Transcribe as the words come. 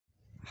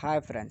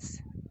Hi friends,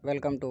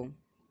 welcome to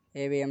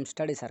AVM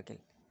study circle.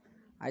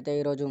 అయితే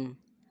ఈరోజు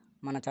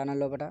మన ఛానల్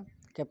లోపల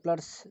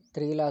కెప్లర్స్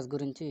 3 లాస్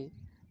గురించి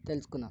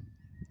తెలుసుకుందాం.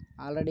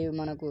 ఆల్రెడీ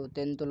మనకు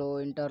 10th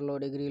ఇంటర్లో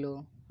డిగ్రీలో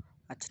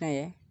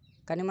వచ్చినాయే,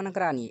 కానీ మనకు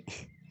రాని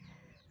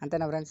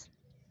అంతేనా ఫ్రెండ్స్.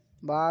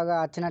 బాగా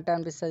వచ్చినట్టు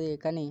అనిపిస్తుంది,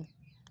 కానీ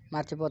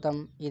మర్చిపోతాం.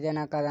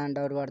 ఇదేనా కదా అని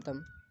డౌట్ పడతాం.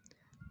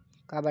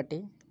 కాబట్టి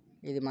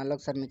ఇది మళ్ళీ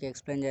ఒకసారి మీకు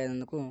ఎక్స్ప్లెయిన్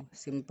చేసేందుకు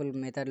సింపుల్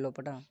మెథడ్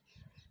లోపల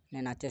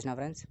నేను వచ్చేసిన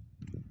ఫ్రెండ్స్.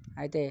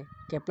 అయితే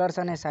కెప్లర్స్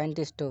అనే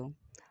సైంటిస్టు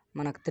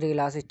మనకు 3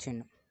 లాస్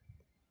ఇచ్చిండు.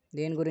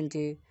 దేని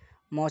గురించి?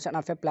 మోషన్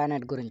ఆఫ్ ఎ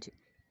ప్లానెట్ గురించి.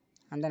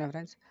 అంతేనా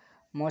friends.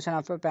 Motion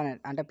of a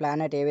planet అంటే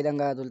ప్లానెట్ ఏ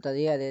విధంగా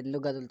కదులుతుంది, అది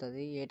ఎందుకు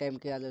కదులుతుంది, ఏ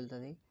టైంకి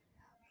కదులుతుంది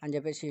అని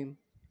చెప్పేసి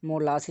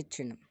 3 లాస్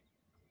ఇచ్చిండు.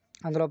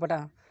 అందులోపట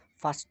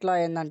ఫస్ట్ లా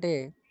ఏంటంటే,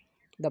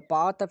 the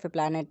path of a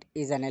planet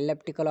is an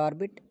elliptical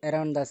orbit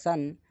around the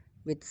son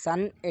with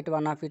sun at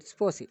one of it's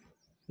పోసి.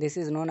 This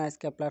is known as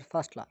Kepler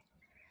first లా.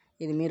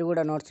 ఇది మీరు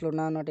కూడా నోట్స్లో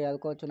ఉన్నట్టు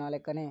చదువుకోవచ్చు నా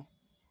లెక్కనే,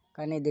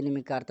 కానీ దీన్ని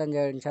మీకు అర్థం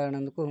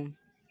చేయించేందుకు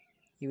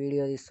ఈ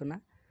వీడియో తీస్తున్నా.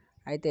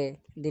 అయితే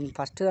దీని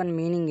ఫస్ట్ దాని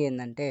మీనింగ్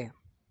ఏంటంటే,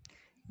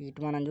 ఇటు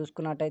మనం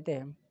చూసుకున్నట్టయితే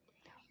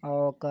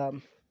ఒక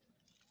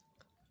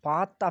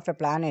పాత్ ఆఫ్ ఎ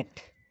ప్లానెట్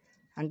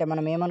అంటే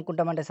మనం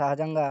ఏమనుకుంటామంటే,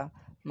 సహజంగా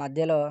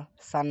మధ్యలో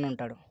సన్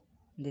ఉంటాడు.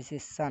 This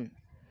is sun.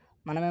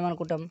 మనం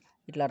ఏమనుకుంటాం,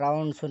 ఇట్లా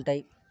రౌండ్స్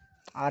ఉంటాయి,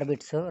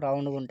 ఆర్బిట్స్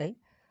రౌండ్గా ఉంటాయి.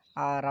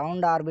 ఆ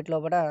రౌండ్ ఆర్బిట్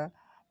లోపల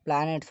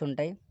ప్లానెట్స్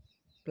ఉంటాయి.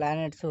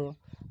 ప్లానెట్స్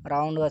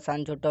రౌండ్గా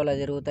సన్ చుట్టూలో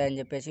తిరుగుతాయని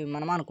చెప్పేసి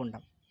మనం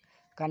అనుకుంటాం.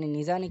 కానీ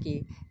నిజానికి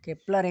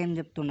కెప్లర్ ఏం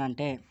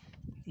చెప్తుండంటే,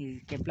 ఈ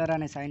కెప్లర్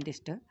అనే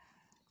సైంటిస్ట్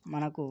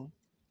మనకు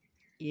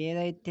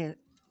ఏదైతే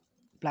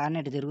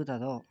ప్లానెట్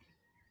తిరుగుతుందో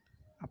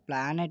ఆ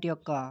ప్లానెట్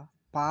యొక్క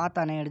పాత్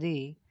అనేది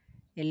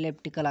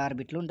ఎలిప్టికల్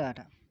ఆర్బిట్లు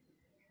ఉంటుందట.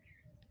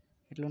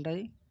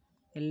 ఎట్లుంటుంది?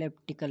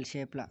 ఎలిప్టికల్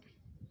షేప్లో.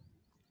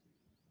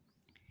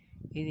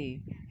 ఇది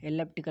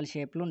ఎలిప్టికల్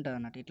షేప్లో ఉంటుంది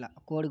అన్నట్టు, ఇట్లా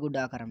కోడిగుడ్డ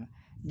ఆకారంలో.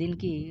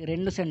 దీనికి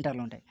 2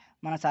 సెంటర్లు ఉంటాయి.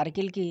 మన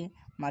సర్కిల్కి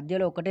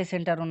మధ్యలో ఒకటే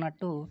సెంటర్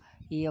ఉన్నట్టు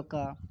ఈ యొక్క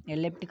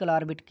ఎలిప్టికల్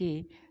ఆర్బిట్కి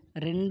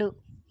 2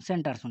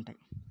 సెంటర్స్ ఉంటాయి.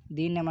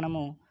 దీన్నే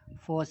మనము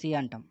ఫోసి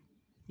అంటాం.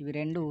 ఇవి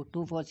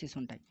 2 ఫోర్సెస్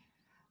ఉంటాయి.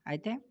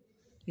 అయితే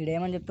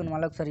ఈడేమని చెప్తుంది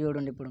మళ్ళీ ఒకసారి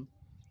చూడండి. ఇప్పుడు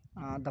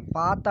the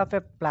path of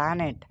a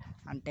planet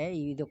అంటే,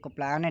 ఇది ఒక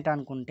ప్లానెట్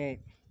అనుకుంటే,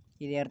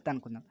 ఇది ఎర్త్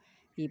అనుకుందాం.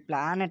 ఈ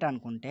ప్లానెట్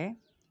అనుకుంటే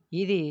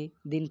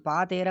దీని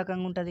పాత్ ఏ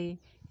రకంగా ఉంటుంది?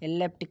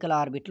 ఎలిప్టికల్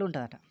ఆర్బిట్లు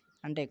ఉంటుందట.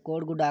 అంటే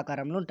కోడిగుడ్డ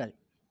ఆకారంలో ఉంటుంది.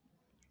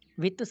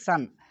 విత్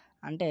సన్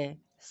అంటే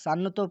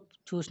సన్నుతో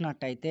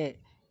చూసినట్టయితే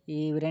ఈ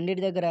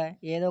రెండింటి దగ్గర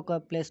ఏదో ఒక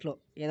ప్లేస్లో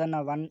ఏదన్నా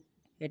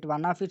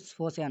వన్ ఆఫ్ ఇట్స్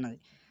ఫోర్సే అన్నది.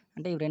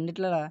 అంటే ఈ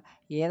రెండిట్ల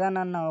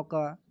ఏదన్నా ఒక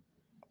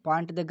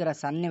పాయింట్ దగ్గర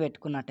సన్ని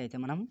పెట్టుకున్నట్టయితే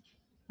మనం,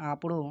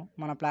 అప్పుడు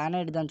మన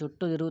ప్లానెట్ దాని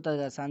చుట్టూ తిరుగుతుంది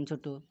కదా, సన్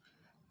చుట్టూ.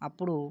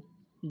 అప్పుడు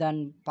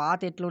దాని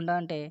పాత్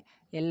ఎట్లుంటుందంటే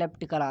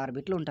ఎలిప్టికల్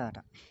ఆర్బిట్లు ఉంటుందట.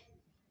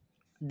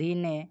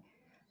 దీన్నే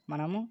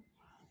మనము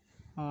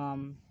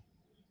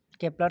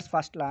కెప్లర్స్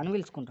ఫస్ట్ లా అని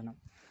పిలుచుకుంటున్నాం.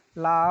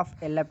 లా ఆఫ్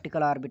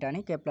ఎలిప్టికల్ ఆర్బిట్ అని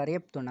కెప్లర్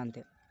చెప్తుండ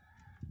అంతే.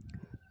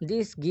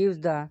 This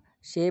gives the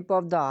shape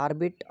of the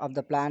orbit of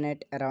the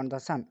planet around the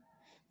sun.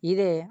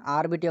 ఇదే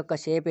ఆర్బిట్ యొక్క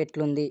షేప్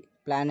ఎట్లుంది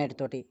ప్లానెట్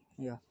తోటి,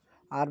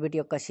 ఆర్బిట్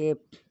యొక్క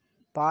షేప్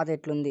పాత్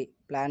ఎట్లుంది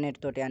ప్లానెట్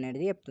తోటి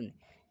అనేది చెప్తుంది.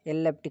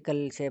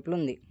 ఎలిప్టికల్ షేప్లో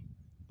ఉంది.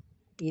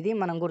 ఇది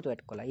మనం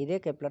గుర్తుపెట్టుకోవాలి. ఇదే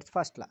కెప్లర్స్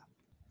ఫస్ట్ లా.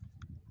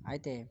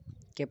 అయితే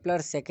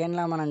కెప్లర్ సెకండ్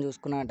లా మనం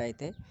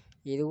చూసుకున్నట్టయితే,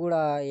 ఇది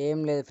కూడా ఏం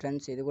లేదు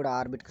ఫ్రెండ్స్, ఇది కూడా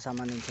ఆర్బిట్కి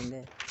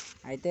సంబంధించిందే.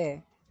 అయితే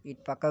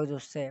ఇటు పక్కకు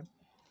చూస్తే,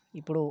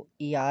 ఇప్పుడు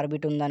ఈ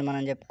ఆర్బిట్ ఉందని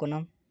మనం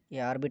చెప్పుకున్నాం. ఈ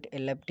ఆర్బిట్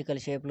ఎలిప్టికల్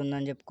షేప్లో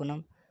ఉందని చెప్పుకున్నాం.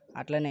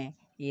 అట్లనే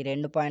ఈ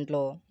 2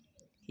 పాయింట్లో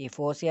ఈ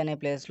ఫోసి అనే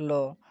ప్లేస్లో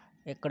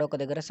ఎక్కడో ఒక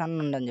దగ్గర సన్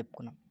ఉందని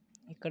చెప్పుకున్నాం.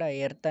 ఇక్కడ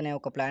ఎర్త్ అనే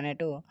ఒక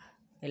ప్లానెట్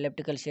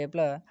ఎలిప్టికల్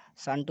షేప్లో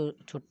సన్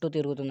చుట్టూ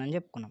తిరుగుతుందని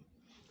చెప్పుకున్నాం.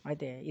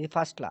 అయితే ఇది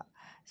ఫస్ట్ లా.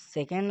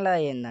 సెకండ్ లా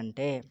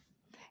ఏంటంటే,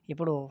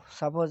 ఇప్పుడు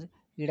సపోజ్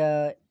ఇక్కడ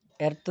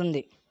ఎర్త్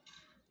ఉంది.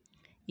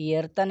 ఈ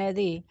ఎర్త్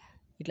అనేది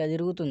ఇట్లా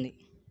తిరుగుతుంది.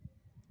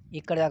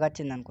 ఇక్కడ దాకా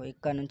వచ్చింది అనుకో,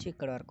 ఇక్కడ నుంచి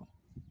ఇక్కడ వరకు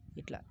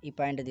ఇట్లా ఈ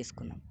పాయింట్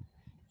తీసుకుందాం.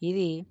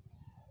 ఇది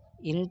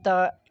ఇంత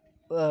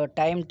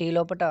టైం టీ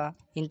లోపల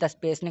ఇంత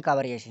స్పేస్ని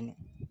కవర్ చేసింది.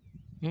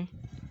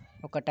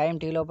 ఒక టైం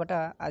టీ లోపల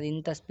అది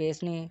ఇంత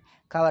స్పేస్ని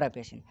కవర్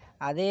అయిపోయింది.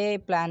 అదే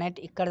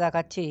ప్లానెట్ ఇక్కడ దాకా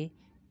వచ్చి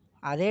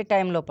అదే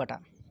టైం లోపల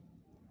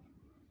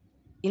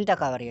ఇంత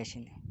కవర్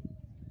చేసింది.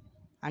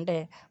 అంటే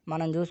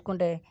మనం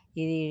చూసుకుంటే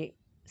ఇది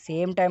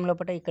సేమ్ టైం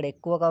లోపల ఇక్కడ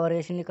ఎక్కువ కవర్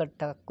చేసింది, ఇక్కడ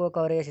తక్కువ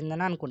కవర్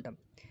చేసిందని అనుకుంటాం.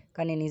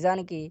 కానీ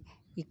నిజానికి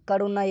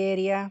ఇక్కడున్న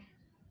ఏరియా,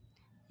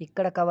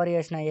 ఇక్కడ కవర్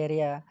చేసిన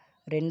ఏరియా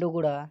 2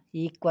 కూడా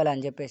ఈక్వల్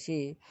అని చెప్పేసి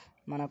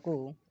మనకు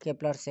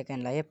కెప్లర్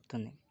సెకండ్ లా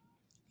చెప్తుంది.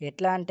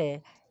 ఎట్లా అంటే,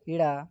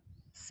 ఈడ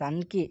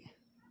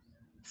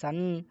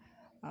సన్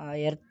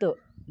ఎర్త్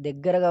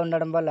దగ్గరగా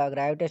ఉండడం వల్ల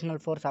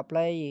గ్రావిటేషనల్ ఫోర్స్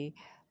అప్లై అయ్యి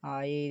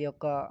ఇది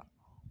యొక్క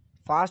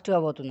ఫాస్ట్గా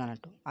పోతుంది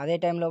అన్నట్టు. అదే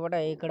టైంలో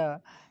కూడా ఇక్కడ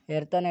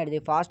ఎర్త్ అనేది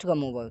ఫాస్ట్గా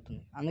మూవ్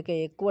అవుతుంది. అందుకే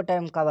ఎక్కువ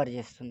టైం కవర్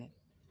చేస్తుంది,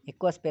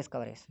 ఎక్కువ స్పేస్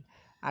కవర్ చేస్తుంది.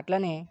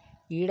 అట్లనే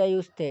ఈడ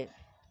చూస్తే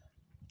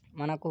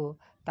మనకు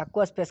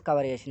తక్కువ స్పేస్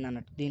కవర్ చేసింది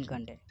అన్నట్టు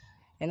దీనికంటే.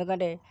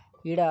 ఎందుకంటే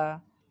ఈడ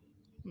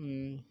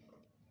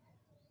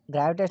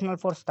గ్రావిటేషనల్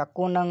ఫోర్స్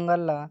తక్కువ ఉండడం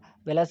వల్ల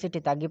వెలాసిటీ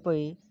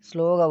తగ్గిపోయి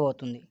స్లోగా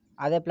పోతుంది.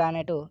 అదే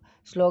ప్లానెట్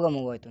స్లోగా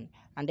మూవ్ అవుతుంది.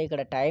 అంటే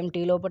ఇక్కడ టైం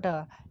టీ లోపల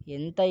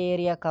ఎంత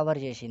ఏరియా కవర్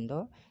చేసిందో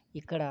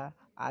ఇక్కడ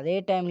అదే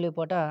టైం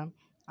లోపల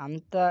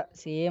అంత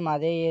సేమ్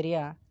అదే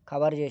ఏరియా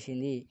కవర్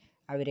చేసింది.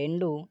 అవి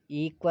రెండు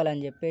ఈక్వల్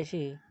అని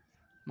చెప్పేసి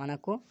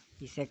మనకు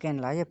ఈ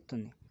సెకండ్ లా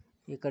చెప్తుంది.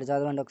 ఇక్కడ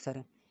చదవండి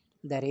ఒకసారి.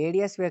 The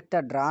radius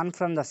vector drawn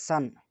from the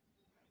sun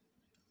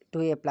to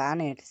A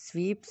planet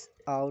sweeps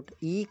out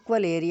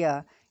equal area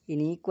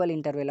in equal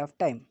interval of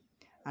time.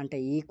 అంటే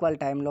ఈక్వల్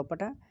టైం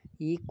లోపల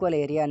ఈక్వల్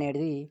ఏరియా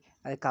అనేది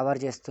అది కవర్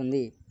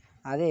చేస్తుంది.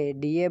 అదే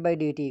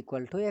dA/dt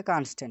equal to a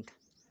constant.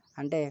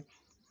 అంటే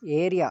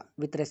area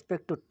with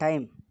respect to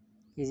time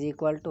is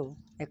equal to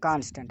a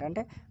constant.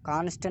 అంటే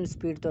constant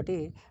speed తోటి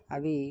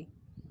అవి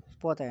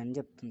పోతాయని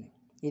చెప్తుంది.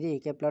 ఇది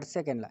కెప్లర్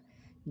సెకండ్ లా.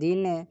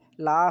 దీన్నే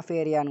లా ఆఫ్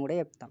ఏరియా అని కూడా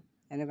చెప్తాం.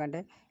 ఎందుకంటే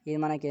ఇది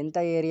మనకి ఎంత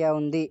ఏరియా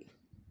ఉంది,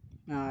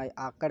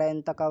 అక్కడ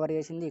ఎంత కవర్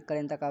చేసింది, ఇక్కడ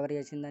ఎంత కవర్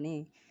చేసిందని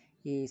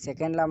ఈ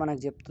సెకండ్ లా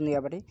మనకు చెప్తుంది.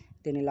 కాబట్టి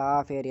దీన్ని లా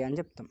ఆఫ్ ఏరియా అని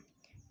చెప్తాం.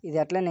 ఇది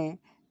అట్లనే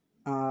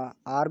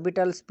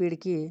orbital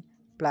స్పీడ్కి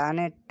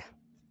planet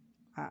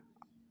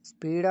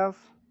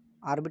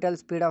orbital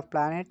speed of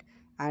planet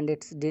and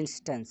it's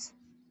distance.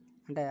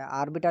 అంటే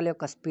ఆర్బిటల్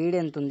యొక్క స్పీడ్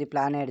ఎంత ఉంది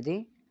ప్లానెట్ది,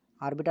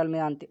 ఆర్బిటల్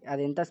మీద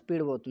అది ఎంత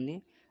స్పీడ్ పోతుంది,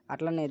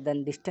 అట్లనే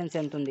దాని డిస్టెన్స్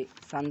ఎంత ఉంది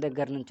సన్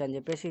దగ్గర నుంచి అని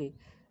చెప్పేసి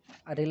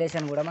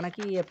రిలేషన్ కూడా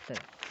మనకి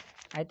చెప్తుంది.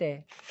 అయితే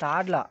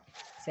థర్డ్ లా,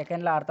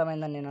 సెకండ్ లా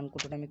అర్థమైందని నేను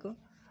అనుకుంటున్నాను మీకు.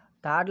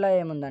 థర్డ్ లా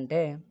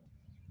ఏముందంటే,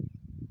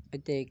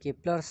 అయితే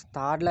కెప్లర్స్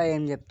థర్డ్ లా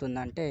ఏం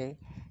చెప్తుందంటే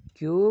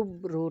క్యూబ్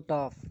రూట్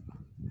ఆఫ్,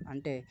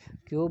 అంటే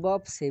cube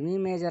of semi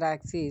major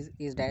axis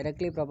is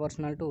directly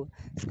proportional to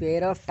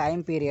square of time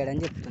period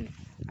అని చెప్తుంది.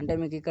 అంటే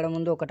మీకు ఇక్కడ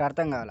ముందు ఒకటి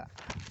అర్థం కావాల.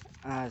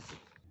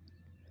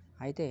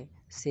 అయితే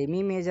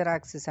సెమీ మేజర్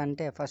యాక్సిస్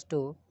అంటే ఫస్ట్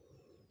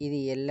ఇది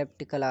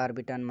ఎలిప్టికల్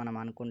ఆర్బిట్ అని మనం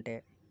అనుకుంటే,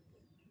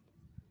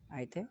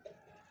 అయితే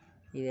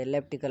ఇది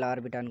ఎలిప్టికల్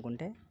ఆర్బిట్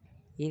అనుకుంటే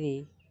ఇది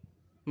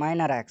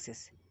మైనర్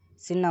యాక్సిస్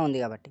చిన్న ఉంది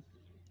కాబట్టి.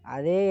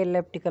 అదే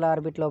ఎలిప్టికల్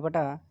ఆర్బిట్ లోపల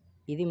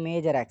ఇది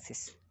మేజర్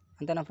యాక్సిస్.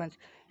 అంతేనా ఫ్రెండ్స్?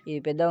 ఇది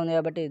పెద్ద ఉంది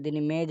కాబట్టి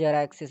దీన్ని మేజర్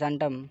యాక్సిస్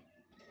అంటాం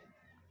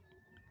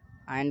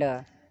అండ్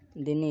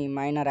దీన్ని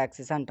మైనర్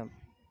యాక్సిస్ అంటాం.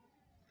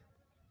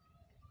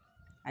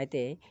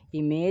 అయితే ఈ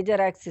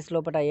మేజర్ యాక్సిస్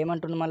లోపల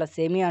ఏమంటుండు, మళ్ళీ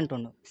సెమీ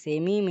అంటుండు,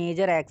 సెమీ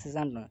మేజర్ యాక్సిస్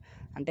అంటుండు.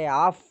 అంటే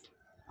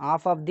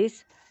of of this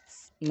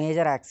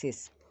major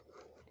axis.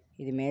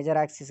 ఇది మేజర్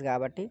యాక్సిస్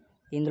కాబట్టి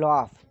ఇందులో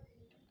ఆఫ్.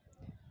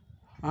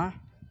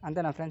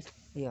 అంతేనా ఫ్రెండ్స్?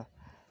 ఇక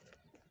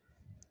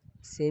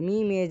semi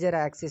major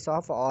axis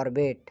of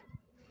orbit.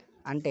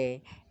 అంటే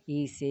ఈ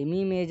సెమీ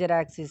మేజర్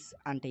యాక్సిస్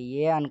అంటే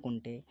ఏ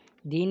అనుకుంటే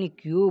దీని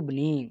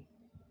క్యూబ్ని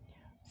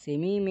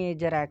semi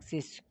major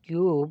axis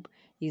cube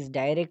is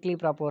directly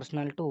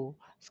proportional to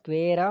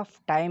square of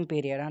time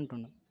period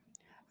అంటున్నాం.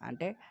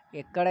 అంటే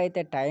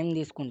ఎక్కడైతే టైం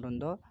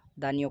తీసుకుంటుందో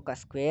దాని యొక్క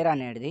స్క్వేర్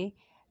అనేది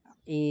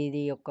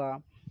ఇది యొక్క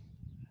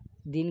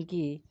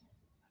దీనికి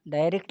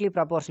డైరెక్ట్లీ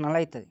ప్రపోర్షనల్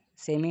అవుతుంది.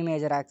 సెమీ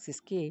మేజర్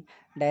యాక్సిస్కి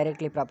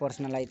డైరెక్ట్లీ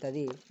ప్రపోర్షనల్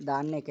అవుతుంది.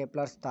 దాన్నే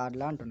కెప్లర్స్ థర్డ్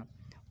లా అంటున్నాం.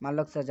 మళ్ళీ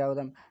ఒకసారి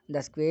చదువుదాం. The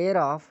square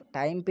of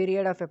time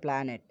period of a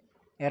planet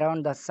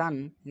around the sun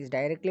is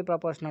directly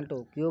proportional to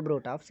cube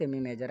root of semi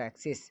major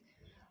axis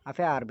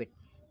of A orbit.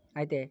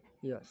 అయితే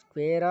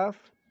square of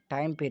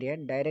time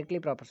period directly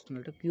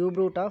proportional to cube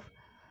root of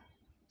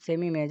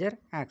semi major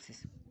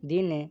axis.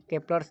 దీన్నే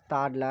Kepler's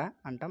third law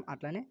అంటాం.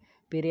 అట్లనే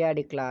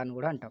periodic లా అని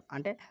కూడా అంటాం.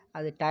 అంటే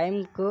అది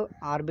టైంకు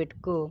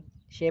ఆర్బిట్కు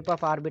షేప్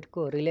ఆఫ్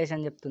ఆర్బిట్కు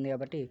రిలేషన్ చెప్తుంది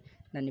కాబట్టి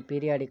దాన్ని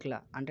పీరియాడిక్ లా,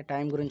 అంటే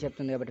టైం గురించి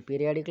చెప్తుంది కాబట్టి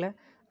పీరియాడిక్ లా.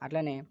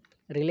 అట్లనే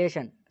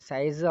relation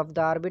size of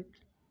the orbit,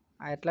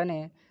 అట్లనే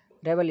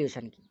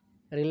రెవల్యూషన్కి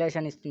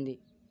రిలేషన్ ఇస్తుంది.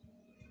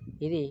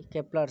 ఇది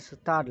Kepler's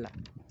third law.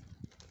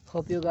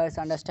 Hope you guys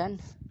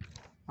understand.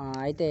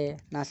 అయితే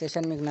నా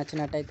సెషన్ మీకు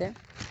నచ్చినట్టయితే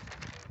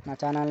నా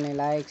ఛానల్ని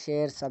లైక్,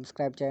 షేర్,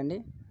 సబ్స్క్రైబ్ చేయండి.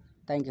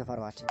 Thank you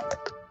for watching.